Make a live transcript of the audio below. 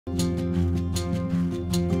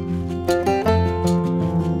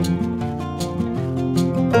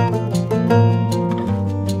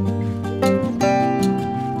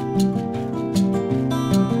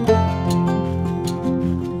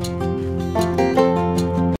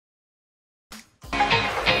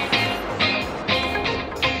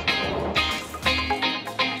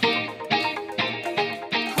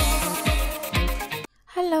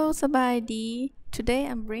Sabadi. Today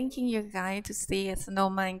I'm bringing you guys to see a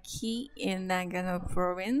snow monkey in Nagano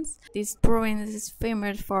province. This province is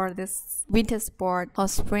famous for this winter sport,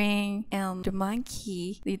 hot spring, and the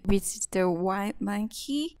monkey, which is the white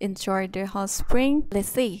monkey, enjoy the hot spring. Let's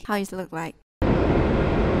see how it looks like.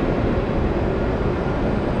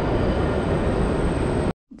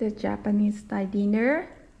 The Japanese style dinner.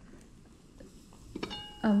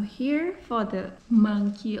 I'm here for the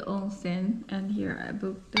monkey onsen, and here I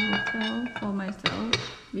booked the hotel for myself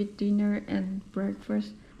with dinner and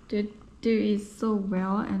breakfast. The dinner is so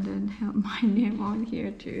well, and then have my name on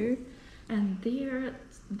here too. And their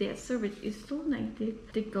service is so nice.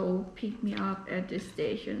 They go pick me up at the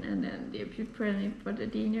station, and then they prepare me for the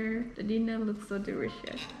dinner. The dinner looks so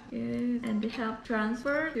delicious. Yes. And they have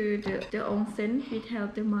transfer to the onsen. We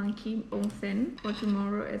have the monkey onsen for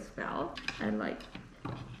tomorrow as well. I like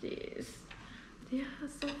this. They are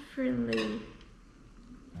so friendly.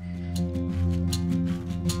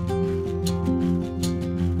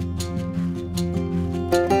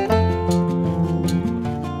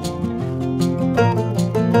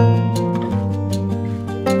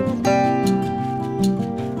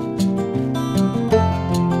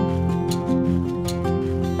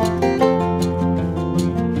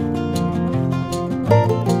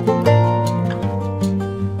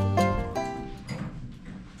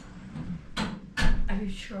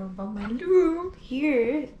 About my room.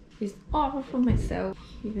 Here is all for myself.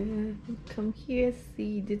 Here, come here,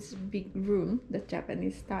 see this big room, the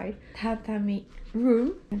Japanese style tatami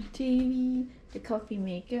room, and TV, the coffee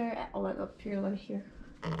maker, and a lot of pillow here.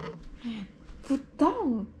 And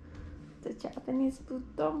putong, the Japanese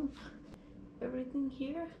putong. Everything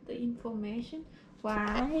here, the information.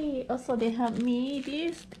 Why? Also, they have me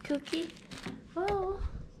this cookie. Oh,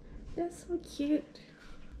 that's so cute.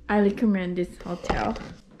 I recommend this hotel.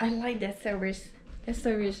 I like that service. The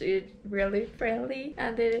service is really friendly,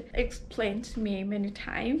 and they explain to me many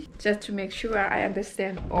times just to make sure I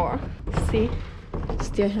understand all. See,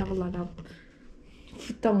 still have a lot of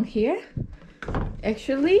futon here.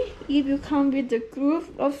 Actually, if you come with a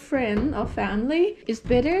group of friends or family, it's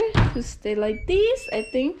better to stay like this, I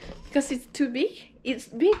think, because it's too big. It's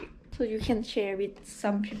big, so you can share with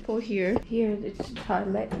some people here. Here is the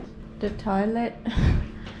toilet. The toilet.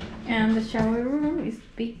 And the shower room is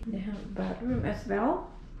big. They have a bathroom as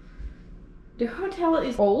well. The hotel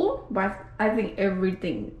is old, but I think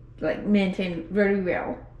everything like maintained very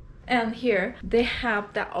well. And here they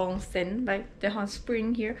have the onsen, like the hot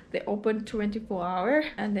spring here. They open 24 hours,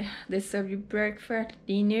 and they serve you breakfast,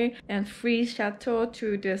 dinner, and free shuttle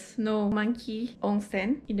to the snow monkey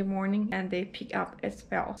onsen in the morning, and they pick up as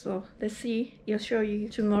well. So let's see. I'll show you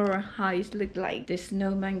tomorrow how it looks like, the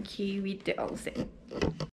snow monkey with the onsen.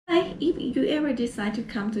 If you ever decide to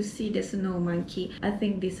come to see the snow monkey, I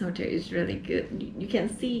think this hotel is really good. You can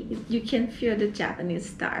see, you can feel the Japanese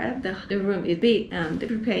style. The room is big, and they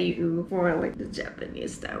prepare you for like the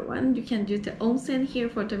Japanese style one. You can do the onsen here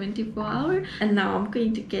for 24 hours. And now I'm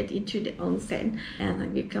going to get into the onsen, and I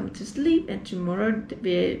will come to sleep. And tomorrow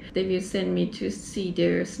they will send me to see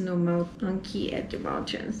the snow monkey at the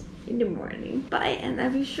mountains in the morning. Bye, and I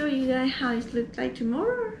will show you guys how it looks like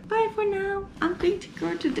tomorrow. Bye for now. I'm going to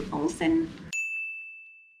go to the onsen.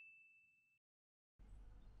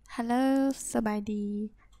 Hello, Sabadi.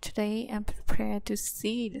 Today I'm prepared to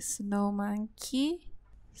see the snow monkey.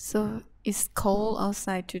 So it's cold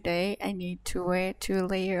outside today. I need to wear 2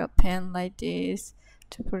 layers of pants like this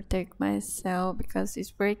to protect myself because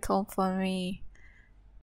it's very cold for me.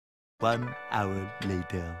 1 hour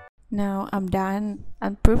later. Now I'm done.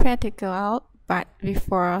 I'm prepared to go out, but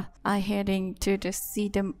before I heading to see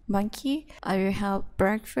the monkey, I will have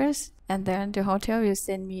breakfast, and then the hotel will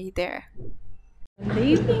send me there.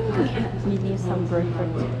 Leaving, we need some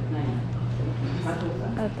breakfast.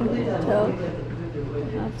 At the hotel,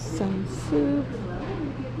 have some soup.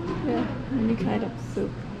 Yeah, any kind of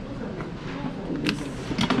soup.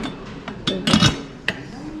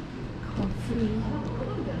 Coffee.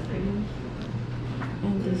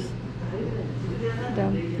 And this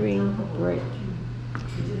dumpling bread,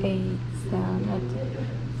 egg salad,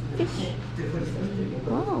 fish.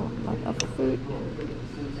 Wow, a lot of food.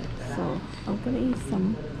 So I'm gonna eat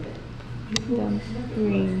some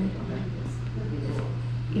dumpling,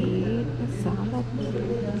 egg salad.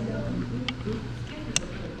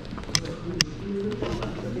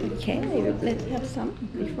 Okay, let's have some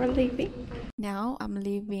before leaving. Now I'm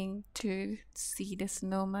leaving to see the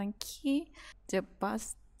snow monkey. The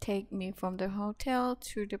bus take me from the hotel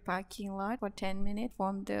to the parking lot for 10 minutes.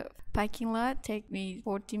 From the parking lot, take me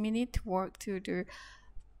 40 minutes to walk to the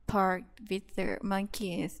park with the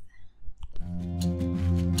monkeys.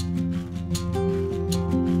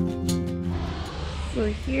 So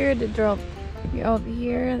here the drop you out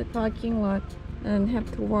here the parking lot and have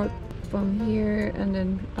to walk from here and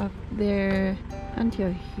then up there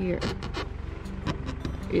until here.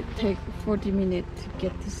 It takes 40 minutes to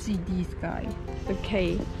get to see these guys.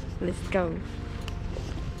 Okay, let's go.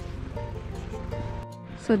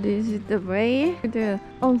 So this is the way to the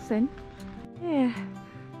onsen. Yeah,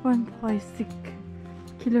 1.6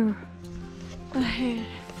 kilo ahead.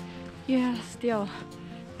 Yeah, still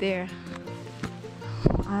there.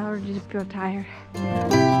 I already feel tired.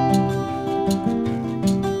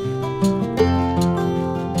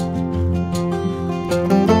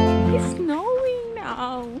 It's snowing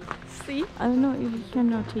now. See? I don't know if you can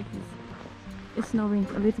notice this. It's snowing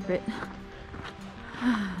a little bit.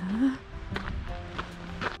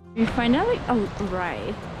 We finally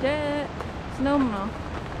arrived the snow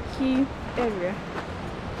monkey area,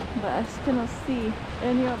 but I cannot see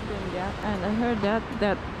any of them yet. And I heard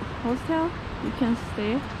that hostel you can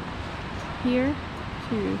stay here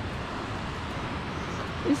too.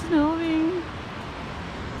 It's snowing.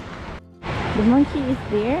 The monkey is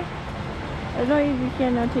there. I don't know if you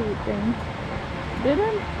can notice them.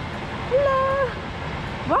 Hello!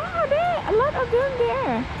 Wow, there a lot of them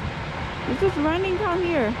there. It's just running down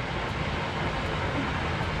here.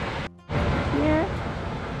 Here,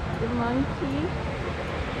 the monkey.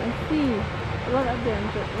 I see a lot of them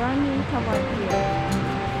just running about here.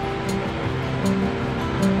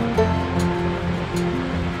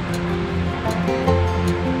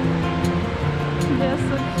 They're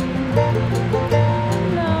so cute.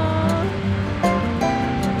 Hello.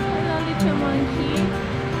 Hello, little monkey.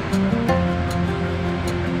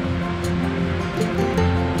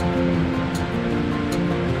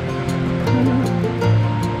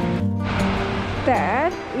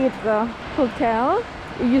 That is a hotel.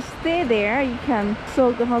 If you stay there, you can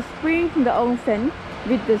soak the hot spring from the onsen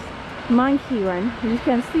with this monkey one. You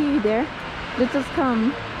can see there. They just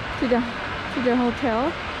come to the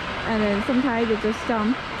hotel, and then sometimes they just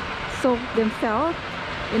soak themselves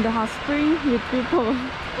in the hot spring with people.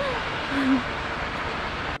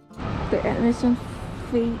 The admission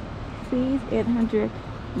fee is 800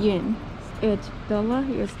 yen, $8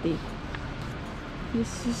 USD.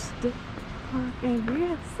 This is the park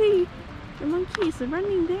area. See, the monkeys are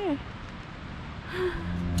running there.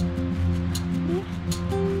 Yeah.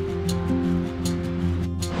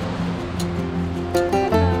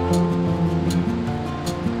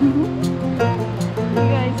 You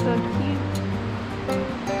guys so cute.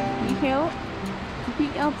 You help to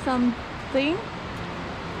pick up something.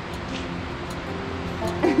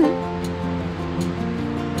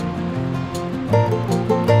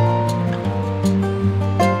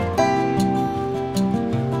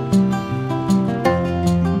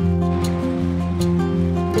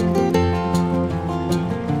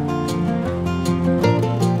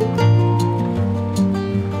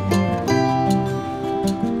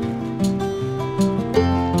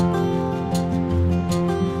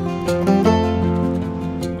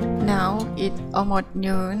 It's almost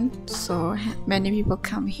noon, so many people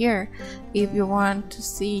come here. If you want to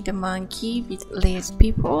see the monkey with less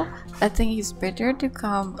people, I think it's better to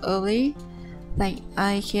come early. Like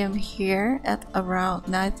I came here at around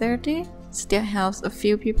 9:30, still has a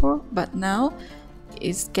few people, but now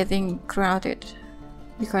it's getting crowded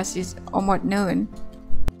because it's almost noon.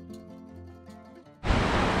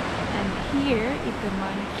 And here is the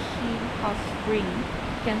monkey hot spring.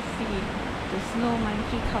 You can see the snow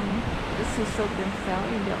monkey come to soak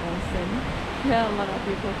themselves in the onsen. There are a lot of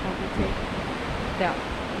people come to take their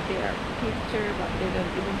picture, but they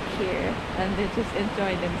don't even care, and they just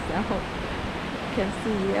enjoy themselves. You can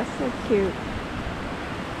see they're so cute.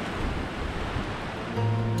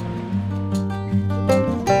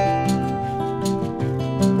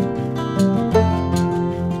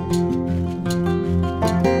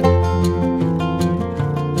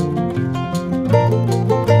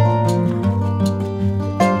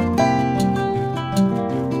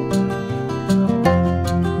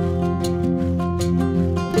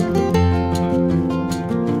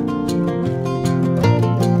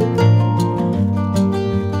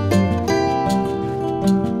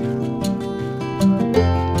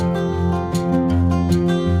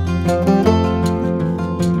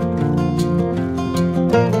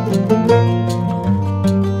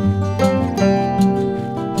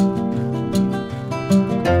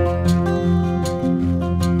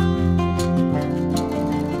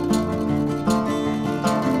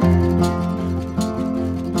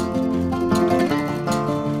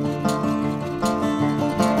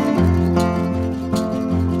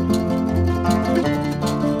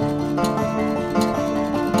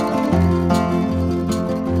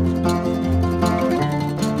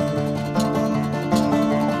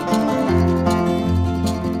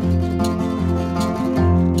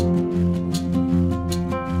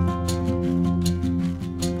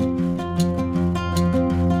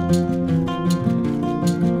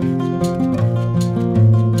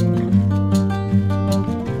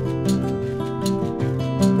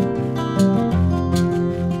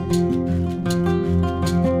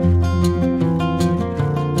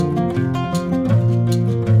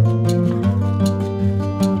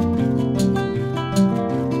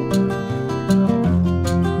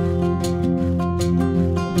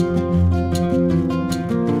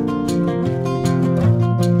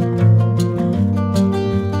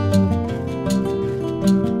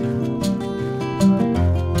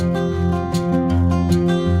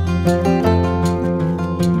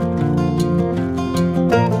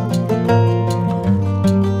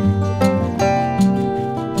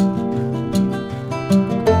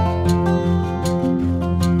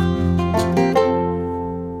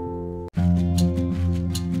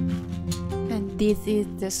 is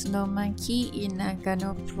the snow monkey in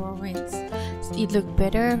Nagano province. It looks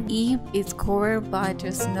better if it's covered by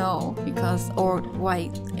the snow because all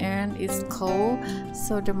white and it's cold,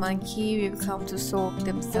 so the monkey will come to soak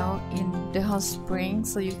themselves in the hot spring,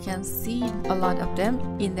 so you can see a lot of them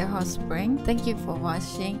in the hot spring. Thank you for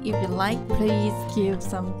watching. If you like, please give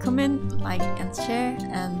some comment, like and share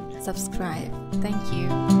and subscribe. Thank you.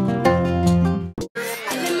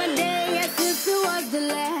 Live my day as if it was the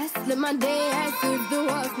last. Live my day as if there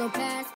was no past.